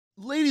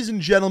Ladies and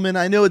gentlemen,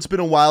 I know it's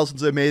been a while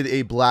since I made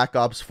a Black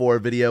Ops 4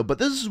 video, but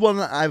this is one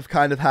that I've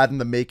kind of had in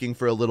the making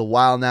for a little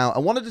while now. I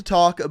wanted to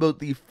talk about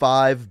the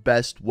 5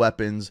 best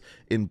weapons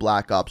in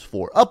Black Ops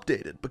 4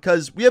 updated,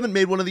 because we haven't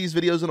made one of these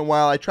videos in a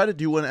while. I try to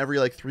do one every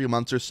like 3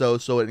 months or so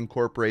it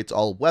incorporates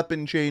all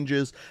weapon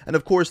changes, and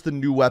of course the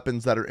new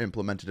weapons that are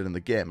implemented in the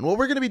game. And what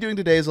we're going to be doing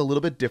today is a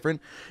little bit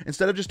different.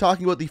 Instead of just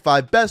talking about the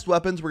 5 best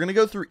weapons, we're going to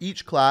go through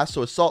each class,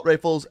 so assault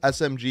rifles,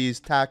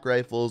 SMGs, TAC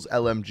rifles,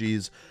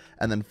 LMGs,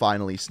 and then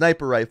finally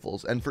sniper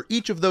rifles. And for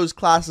each of those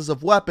classes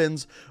of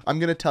weapons, I'm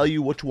going to tell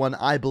you which one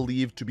I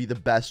believe to be the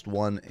best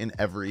one in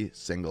every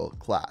single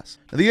class.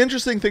 Now, the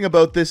interesting thing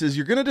about this is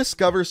you're going to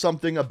discover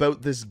something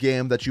about this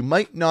game that you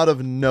might not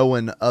have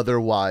known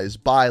otherwise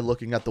by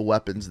looking at the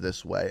weapons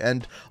this way.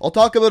 And I'll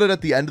talk about it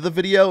at the end of the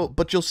video,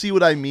 but you'll see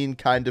what I mean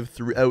kind of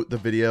throughout the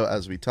video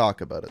as we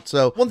talk about it.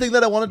 So one thing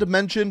that I wanted to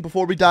mention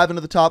before we dive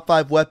into the top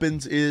 5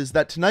 weapons is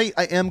that tonight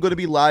I am going to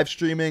be live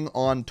streaming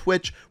on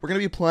Twitch. We're going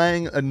to be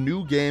playing a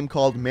new game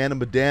called Man of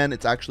Medan.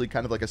 It's actually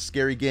kind of like a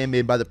scary game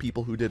made by the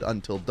people who did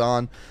Until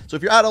Dawn. So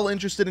if you're at all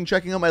interested in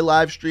checking out my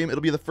live stream, it'll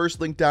be the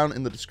first link down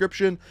in the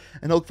description,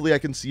 and hopefully I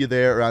can see you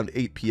there around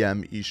 8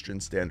 p.m.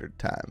 Eastern Standard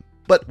Time.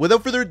 But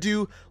without further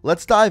ado,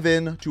 let's dive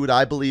in to what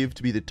I believe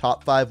to be the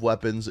top 5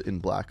 weapons in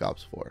Black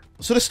Ops 4.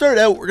 So to start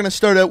out, we're going to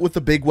start out with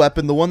the big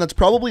weapon, the one that's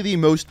probably the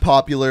most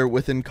popular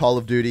within Call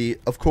of Duty.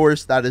 Of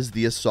course, that is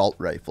the assault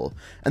rifle.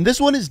 And this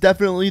one is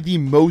definitely the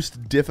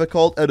most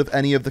difficult out of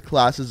any of the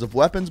classes of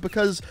weapons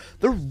because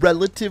they're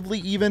relatively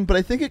even, but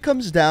I think it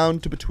comes down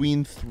to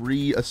between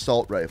 3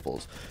 assault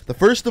rifles. The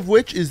first of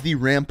which is the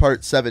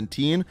Rampart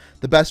 17.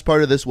 The best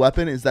part of this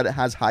weapon is that it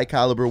has high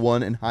caliber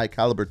 1 and high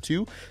caliber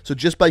 2. So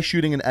just by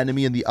shooting an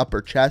enemy in the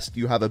upper chest,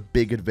 you have a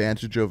big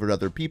advantage over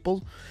other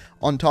people.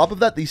 On top of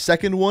that, the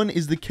second one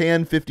is the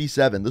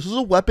KN-57. This was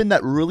a weapon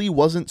that really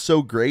wasn't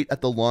so great at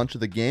the launch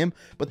of the game,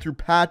 but through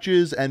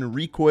patches and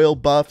recoil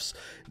buffs,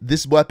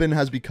 this weapon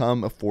has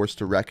become a force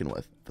to reckon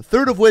with. The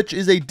third of which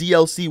is a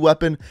DLC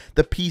weapon,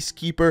 the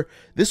Peacekeeper.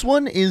 This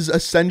one is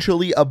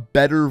essentially a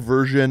better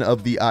version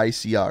of the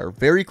ICR.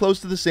 Very close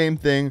to the same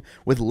thing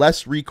with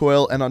less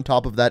recoil and on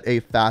top of that a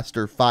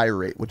faster fire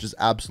rate, which is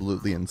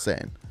absolutely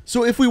insane.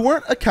 So if we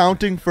weren't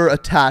accounting for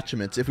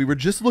attachments, if we were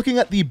just looking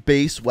at the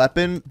base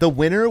weapon, the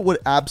winner would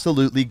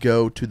absolutely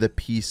go to the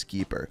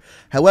Peacekeeper.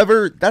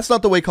 However, that's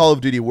not the way Call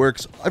of Duty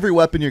works. Every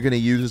weapon you're going to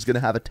use is going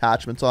to have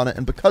attachments on it,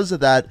 and because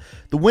of that,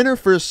 the winner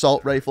for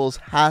assault rifles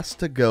has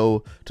to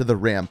go to the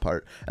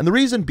Rampart. And the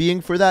reason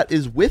being for that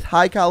is with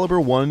high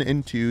caliber 1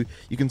 and 2,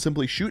 you can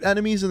simply shoot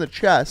enemies in the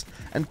chest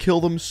and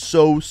kill them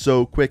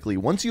so quickly.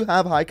 Once you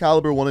have high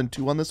caliber 1 and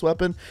 2 on this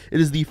weapon, it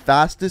is the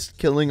fastest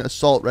killing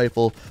assault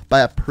rifle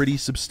by a pretty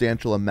substantial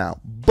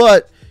amount,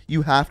 but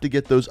you have to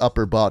get those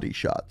upper body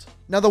shots.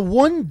 Now, the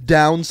one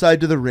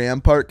downside to the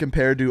Rampart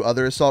compared to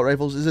other assault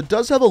rifles is it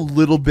does have a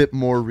little bit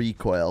more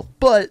recoil,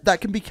 but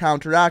that can be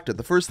counteracted.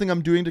 The first thing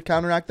I'm doing to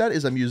counteract that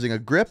is I'm using a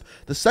grip.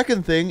 The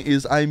second thing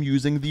is I'm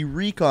using the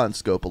recon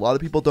scope. A lot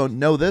of people don't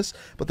know this,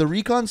 but the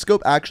recon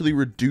scope actually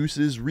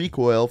reduces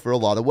recoil for a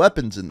lot of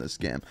weapons in this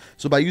game.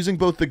 So by using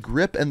both the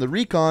grip and the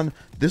recon,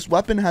 this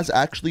weapon has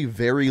actually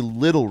very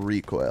little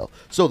recoil.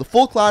 So the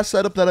full class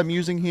setup that I'm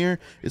using here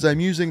is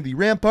I'm using the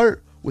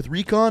Rampart with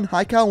recon,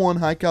 high cal 1,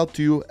 high cal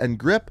 2, and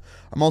grip.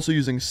 I'm also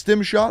using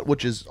stim shot,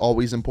 which is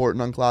always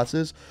important on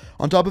classes.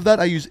 On top of that,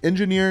 I use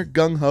engineer,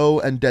 gung ho,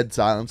 and dead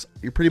silence.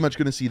 You're pretty much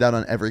going to see that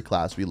on every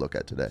class we look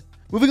at today.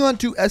 Moving on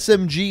to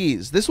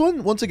SMGs. This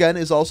one, once again,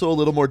 is also a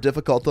little more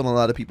difficult than a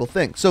lot of people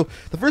think. So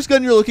the first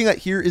gun you're looking at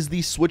here is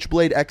the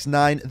Switchblade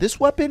X9. This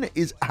weapon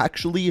is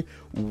actually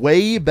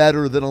way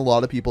better than a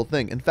lot of people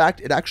think. In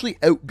fact, it actually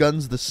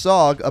outguns the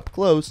SOG up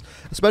close,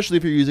 especially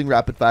if you're using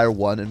Rapid Fire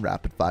 1 and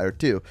Rapid Fire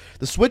 2.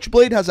 The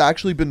Switchblade has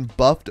actually been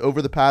buffed over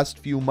the past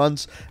few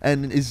months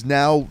and is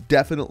now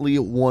definitely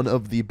one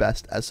of the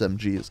best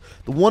SMGs.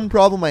 The one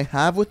problem I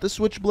have with the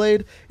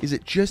Switchblade is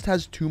it just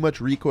has too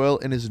much recoil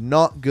and is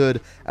not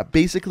good at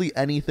basically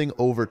anything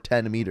over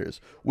 10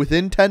 meters.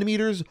 Within 10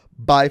 meters,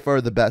 by far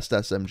the best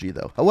SMG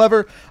though.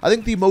 However, I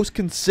think the most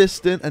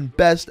consistent and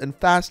best and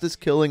fastest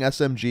killing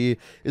SMG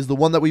is the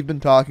one that we've been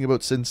talking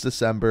about since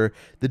December,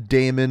 the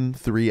Damon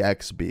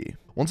 3XB.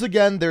 Once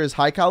again, there is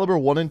high caliber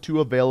 1 and 2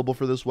 available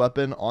for this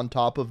weapon. On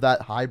top of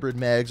that, hybrid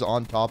mags,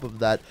 on top of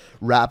that,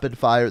 rapid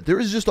fire. There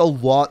is just a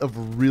lot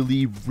of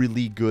really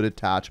good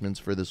attachments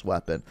for this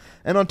weapon.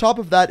 And on top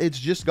of that, it's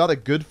just got a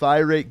good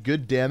fire rate,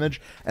 good damage.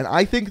 And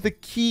I think the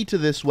key to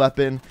this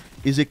weapon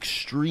is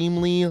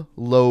extremely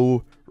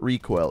low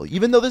recoil.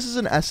 Even though this is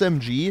an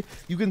SMG,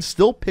 you can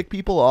still pick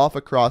people off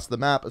across the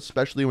map,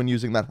 especially when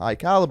using that high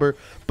caliber,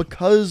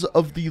 because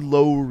of the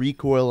low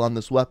recoil on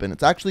this weapon.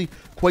 It's actually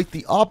quite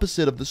the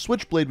opposite of the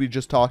Switchblade we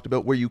just talked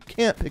about, where you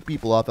can't pick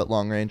people off at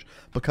long range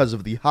because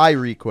of the high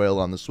recoil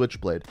on the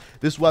Switchblade.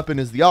 This weapon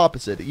is the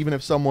opposite. Even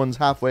if someone's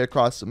halfway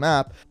across the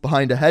map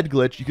behind a head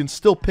glitch, you can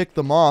still pick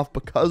them off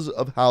because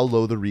of how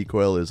low the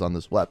recoil is on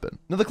this weapon.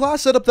 Now, the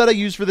class setup that I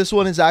use for this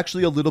one is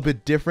actually a little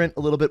bit different, a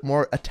little bit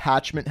more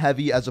attachment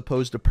heavy as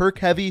opposed to perk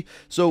heavy.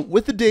 So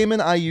with the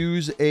Daemon, I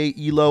use a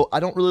elo. I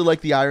don't really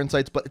like the iron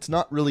sights, but it's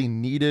not really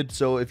needed.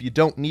 So if you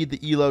don't need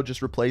the elo,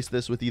 just replace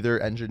this with either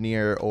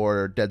engineer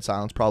or dead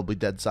silence, probably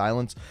dead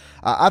silence.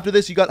 After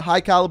this, you got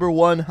high caliber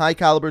 1, high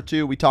caliber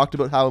 2. We talked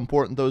about how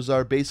important those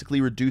are.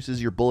 Basically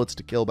reduces your bullets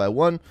to kill by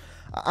 1.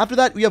 After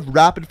that, we have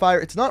rapid fire.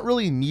 It's not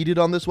really needed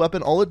on this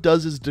weapon. All it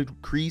does is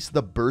decrease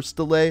the burst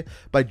delay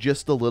by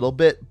just a little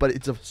bit, but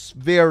it's a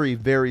very,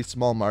 very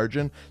small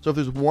margin. So if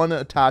there's one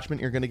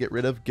attachment you're going to get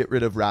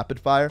rid of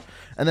rapid fire.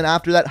 And then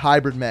after that,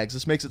 hybrid mags.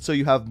 This makes it so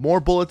you have more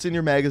bullets in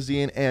your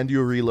magazine and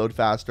you reload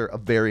faster. A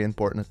very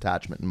important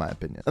attachment in my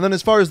opinion. And then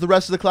as far as the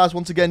rest of the class,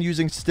 once again,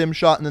 using stim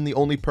shot, and then the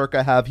only perk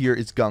I have here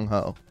is gung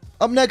ho.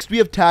 Up next, we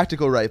have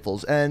tactical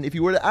rifles, and if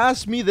you were to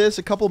ask me this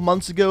a couple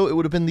months ago, it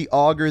would have been the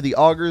Auger. The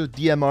Auger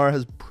DMR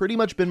has pretty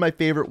much been my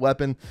favorite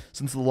weapon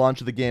since the launch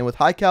of the game. With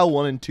high cal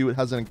 1 and 2, it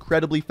has an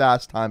incredibly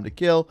fast time to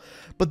kill,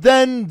 but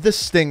then the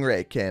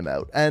Stingray came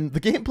out, and the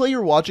gameplay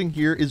you're watching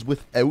here is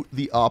without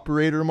the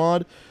operator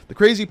mod. The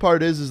crazy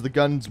part is the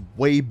gun's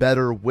way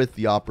better with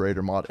the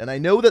operator mod, and I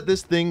know that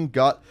this thing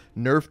got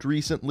nerfed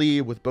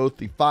recently with both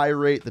the fire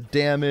rate, the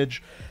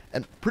damage,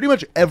 and pretty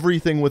much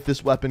everything with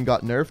this weapon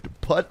got nerfed,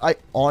 but I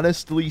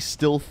honestly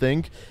still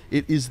think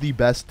it is the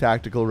best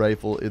tactical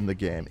rifle in the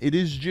game. It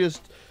is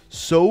just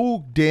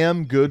so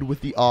damn good with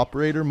the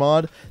operator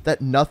mod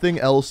that nothing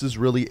else is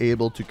really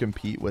able to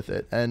compete with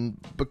it. And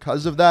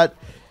because of that,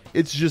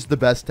 it's just the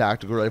best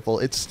tactical rifle.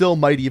 It still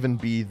might even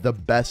be the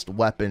best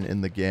weapon in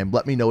the game.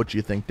 Let me know what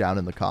you think down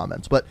in the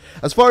comments. But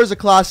as far as a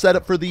class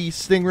setup for the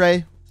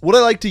Stingray, what I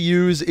like to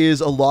use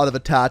is a lot of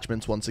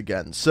attachments once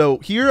again. So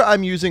here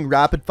I'm using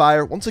rapid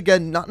fire. Once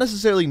again, not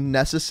necessarily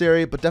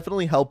necessary, but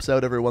definitely helps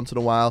out every once in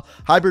a while.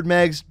 Hybrid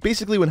mags,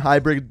 basically when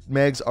hybrid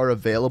mags are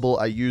available,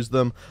 I use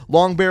them.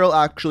 Long barrel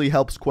actually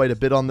helps quite a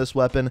bit on this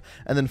weapon.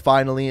 And then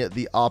finally,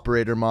 the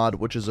operator mod,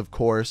 which is of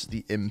course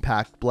the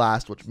impact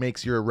blast, which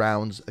makes your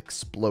rounds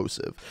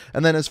explosive.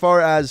 And then as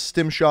far as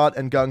stim shot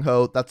and gung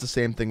ho, that's the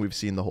same thing we've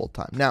seen the whole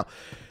time. Now,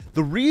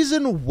 the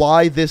reason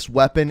why this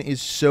weapon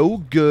is so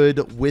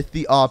good with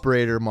the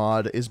operator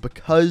mod is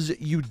because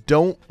you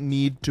don't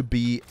need to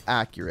be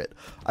accurate.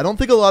 I don't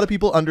think a lot of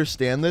people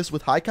understand this.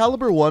 With high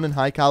caliber 1 and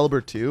high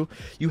caliber 2,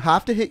 you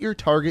have to hit your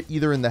target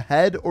either in the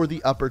head or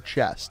the upper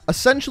chest.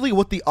 Essentially,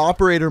 what the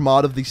operator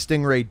mod of the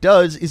Stingray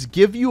does is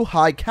give you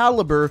high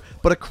caliber,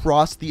 but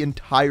across the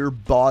entire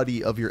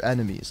body of your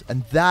enemies,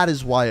 and that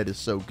is why it is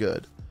so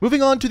good.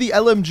 Moving on to the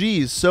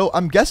LMGs, so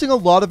I'm guessing a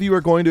lot of you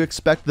are going to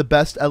expect the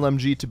best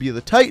LMG to be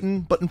the Titan,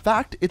 but in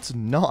fact, it's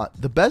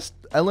not. The best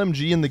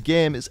LMG in the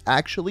game is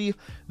actually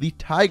the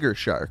Tiger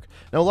Shark.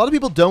 Now, a lot of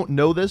people don't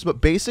know this, but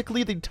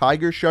basically the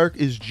Tiger Shark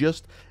is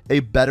just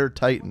a better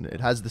Titan. It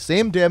has the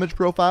same damage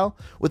profile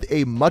with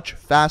a much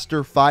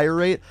faster fire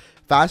rate,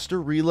 faster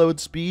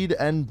reload speed,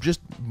 and just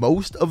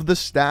most of the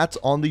stats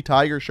on the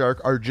Tiger Shark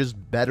are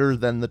just better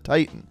than the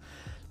Titan.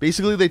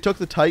 Basically, they took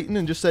the Titan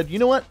and just said, you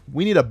know what?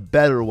 We need a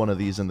better one of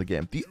these in the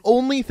game. The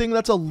only thing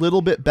that's a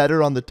little bit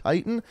better on the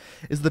Titan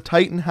is the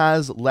Titan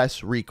has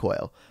less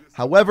recoil.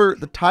 However,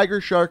 the Tiger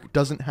Shark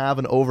doesn't have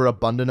an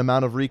overabundant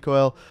amount of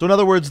recoil. So in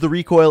other words, the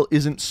recoil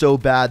isn't so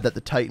bad that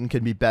the Titan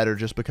can be better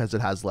just because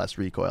it has less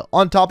recoil.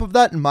 On top of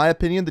that, in my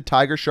opinion, the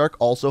Tiger Shark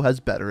also has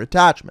better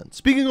attachments.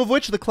 Speaking of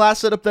which, the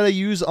class setup that I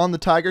use on the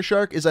Tiger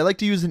Shark is I like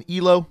to use an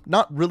elo.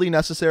 Not really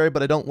necessary,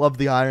 but I don't love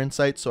the iron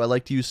sights, so I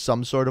like to use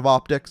some sort of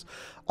optics.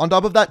 On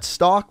top of that,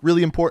 stock,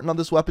 really important on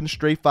this weapon.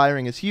 Straight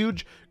firing is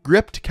huge.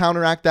 Grip to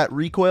counteract that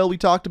recoil we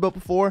talked about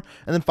before.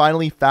 And then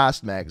finally,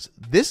 fast mags.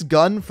 This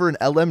gun for an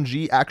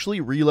LMG actually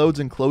reloads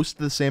in close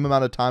to the same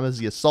amount of time as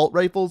the assault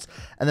rifles.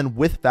 And then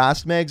with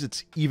fast mags,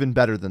 it's even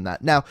better than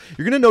that. Now,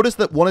 you're going to notice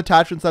that one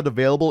attachment that's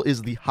available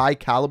is the high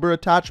caliber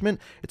attachment.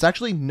 It's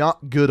actually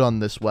not good on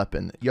this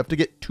weapon. You have to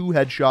get 2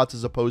 headshots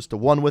as opposed to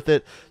 1 with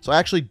it. So I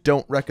actually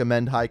don't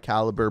recommend high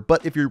caliber.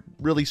 But if you're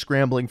really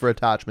scrambling for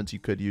attachments, you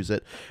could use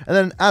it. And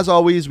then, as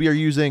always, we are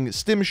using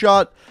stim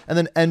shot, and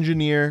then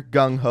engineer,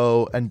 gung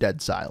ho, and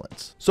dead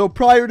silence. So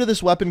prior to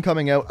this weapon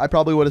coming out, I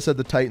probably would have said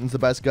the Titan's the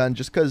best gun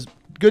just because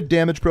good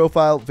damage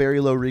profile,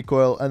 very low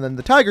recoil, and then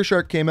the Tiger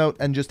Shark came out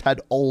and just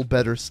had all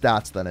better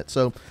stats than it.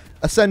 So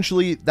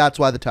essentially, that's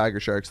why the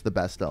Tiger Shark's the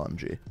best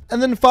LMG. And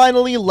then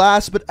finally,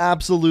 last but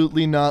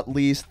absolutely not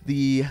least,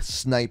 the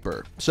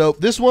sniper. So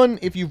this one,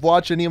 if you've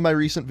watched any of my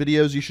recent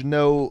videos, you should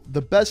know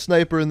the best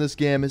sniper in this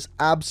game is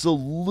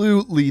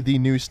absolutely the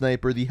new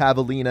sniper, the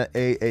Javelina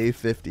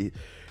AA50.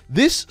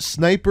 This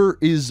sniper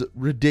is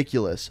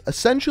ridiculous.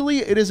 Essentially,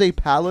 it is a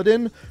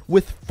paladin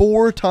with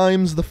 4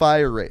 times the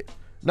fire rate.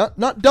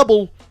 Not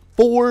double,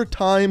 4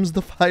 times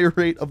the fire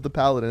rate of the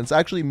paladin. It's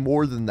actually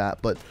more than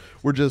that, but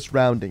we're just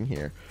rounding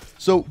here.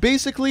 So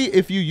basically,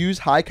 if you use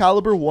high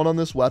caliber 1 on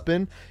this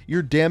weapon,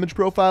 your damage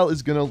profile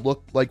is going to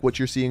look like what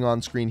you're seeing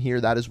on screen here.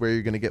 That is where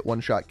you're going to get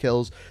one-shot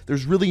kills.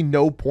 There's really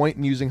no point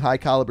in using high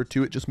caliber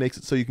 2. It just makes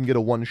it so you can get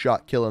a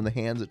one-shot kill in the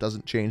hands. It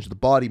doesn't change the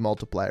body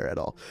multiplier at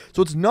all.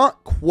 So it's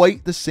not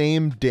quite the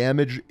same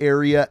damage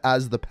area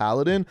as the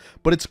Paladin,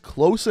 but it's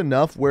close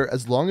enough where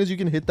as long as you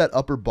can hit that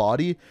upper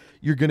body,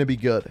 you're going to be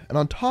good. And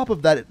on top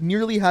of that, it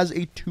nearly has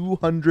a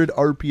 200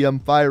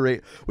 RPM fire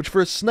rate, which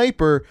for a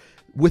sniper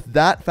with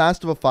that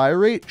fast of a fire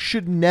rate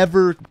should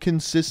never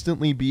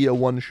consistently be a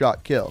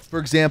one-shot kill. For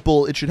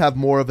example, it should have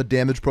more of a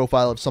damage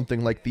profile of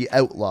something like the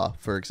Outlaw,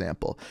 for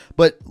example.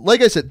 But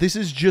like I said, this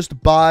is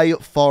just by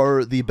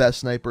far the best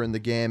sniper in the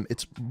game.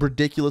 It's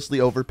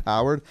ridiculously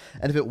overpowered,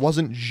 and if it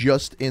wasn't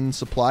just in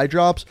supply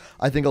drops,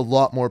 I think a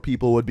lot more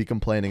people would be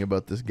complaining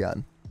about this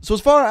gun. So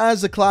as far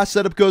as the class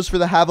setup goes for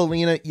the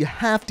Javelina, you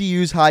have to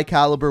use high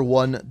caliber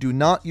 1. Do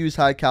not use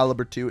high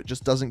caliber 2. It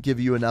just doesn't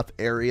give you enough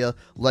area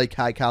like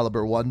high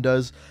caliber 1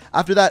 does.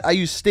 After that, I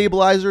use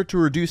stabilizer to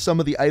reduce some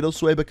of the idle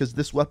sway because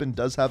this weapon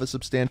does have a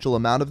substantial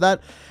amount of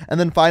that. And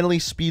then finally,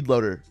 speed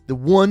loader. The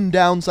one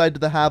downside to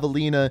the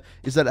Javelina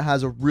is that it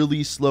has a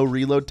really slow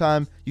reload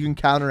time. You can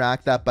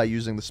counteract that by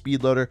using the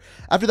speed loader.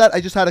 After that, I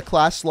just had a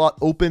class slot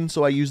open,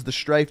 so I used the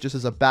Strife just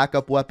as a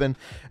backup weapon.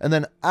 And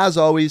then, as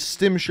always,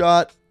 stim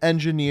shot,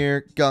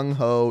 engineer,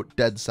 gung-ho,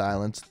 dead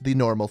silence, the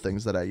normal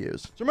things that I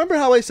use. So remember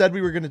how I said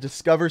we were going to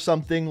discover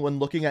something when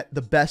looking at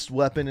the best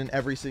weapon in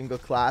every single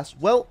class?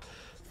 Well,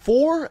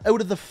 4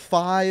 out of the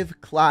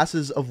 5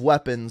 classes of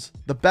weapons,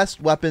 the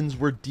best weapons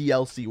were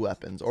DLC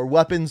weapons, or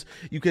weapons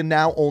you can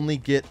now only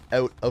get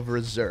out of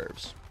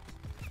reserves.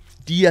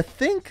 Do you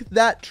think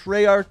that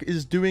Treyarch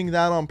is doing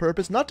that on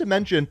purpose? Not to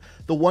mention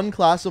the one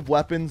class of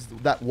weapons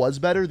that was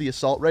better, the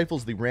assault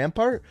rifles, the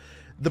Rampart.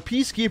 The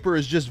Peacekeeper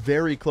is just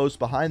very close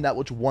behind that,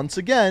 which once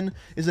again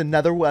is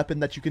another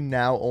weapon that you can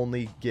now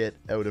only get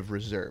out of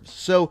reserves.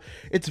 So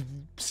it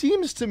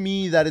seems to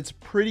me that it's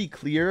pretty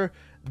clear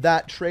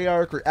that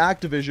Treyarch or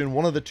Activision,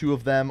 one of the two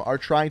of them, are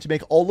trying to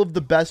make all of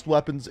the best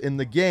weapons in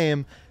the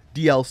game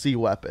DLC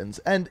weapons.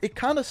 And it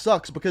kind of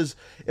sucks because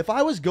if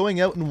I was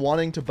going out and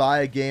wanting to buy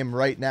a game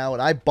right now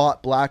and I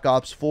bought Black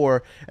Ops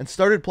 4 and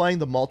started playing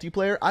the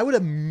multiplayer, I would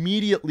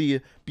immediately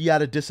be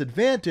at a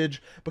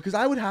disadvantage because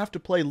I would have to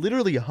play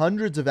literally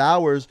hundreds of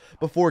hours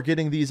before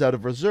getting these out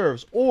of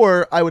reserves,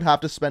 or I would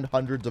have to spend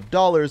hundreds of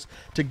dollars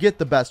to get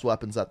the best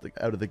weapons out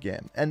of the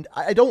game. And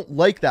I don't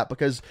like that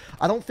because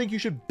I don't think you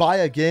should buy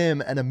a game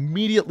and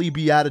immediately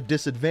be at a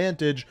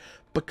disadvantage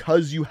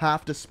because you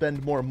have to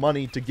spend more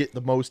money to get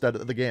the most out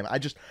of the game.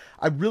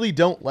 I really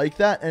don't like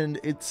that, and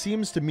it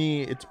seems to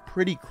me it's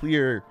pretty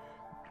clear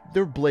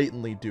they're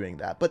blatantly doing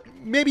that. But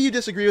maybe you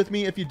disagree with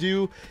me. If you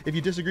do, if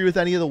you disagree with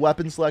any of the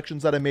weapon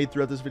selections that I made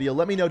throughout this video,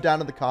 let me know down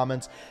in the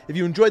comments. If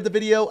you enjoyed the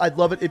video, I'd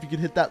love it if you could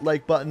hit that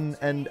like button,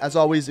 and as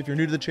always, if you're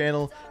new to the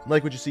channel and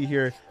like what you see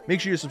here, make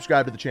sure you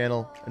subscribe to the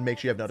channel and make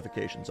sure you have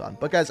notifications on.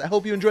 But guys, I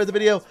hope you enjoyed the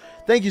video.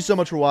 Thank you so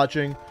much for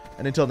watching,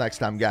 and until next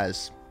time,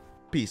 guys,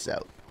 peace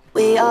out.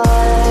 We are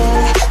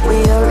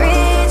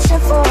reaching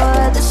for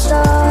the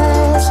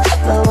stars,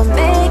 but we're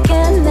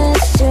making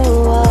this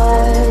too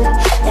hard.